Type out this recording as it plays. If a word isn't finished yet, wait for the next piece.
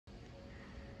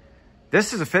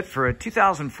This is a fit for a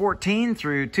 2014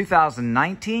 through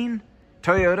 2019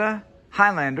 Toyota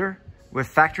Highlander with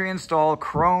factory installed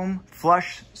chrome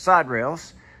flush side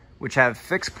rails, which have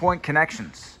fixed point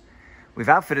connections. We've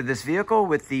outfitted this vehicle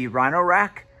with the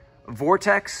Rhino-Rack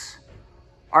Vortex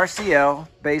RCL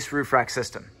base roof rack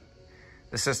system.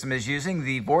 The system is using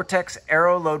the Vortex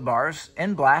Aero load bars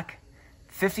in black,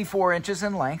 54 inches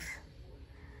in length,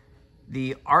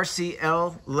 the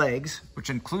RCL legs, which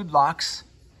include locks,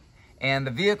 and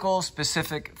the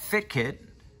vehicle-specific fit kit,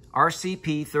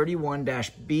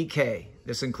 RCP31-BK.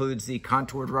 This includes the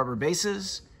contoured rubber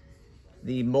bases,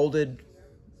 the molded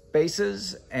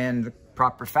bases, and the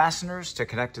proper fasteners to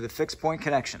connect to the fixed point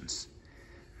connections.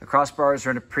 The crossbars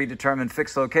are in a predetermined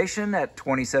fixed location at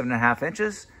 27.5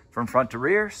 inches from front to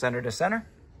rear, center to center.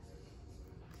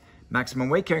 Maximum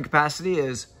weight carrying capacity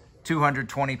is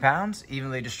 220 pounds,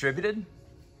 evenly distributed.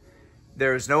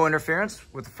 There is no interference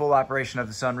with the full operation of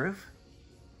the sunroof.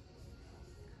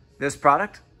 This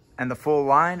product and the full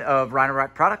line of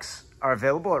Rhino-Rack products are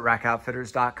available at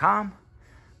rackoutfitters.com.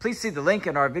 Please see the link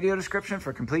in our video description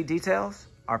for complete details,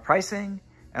 our pricing,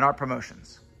 and our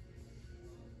promotions.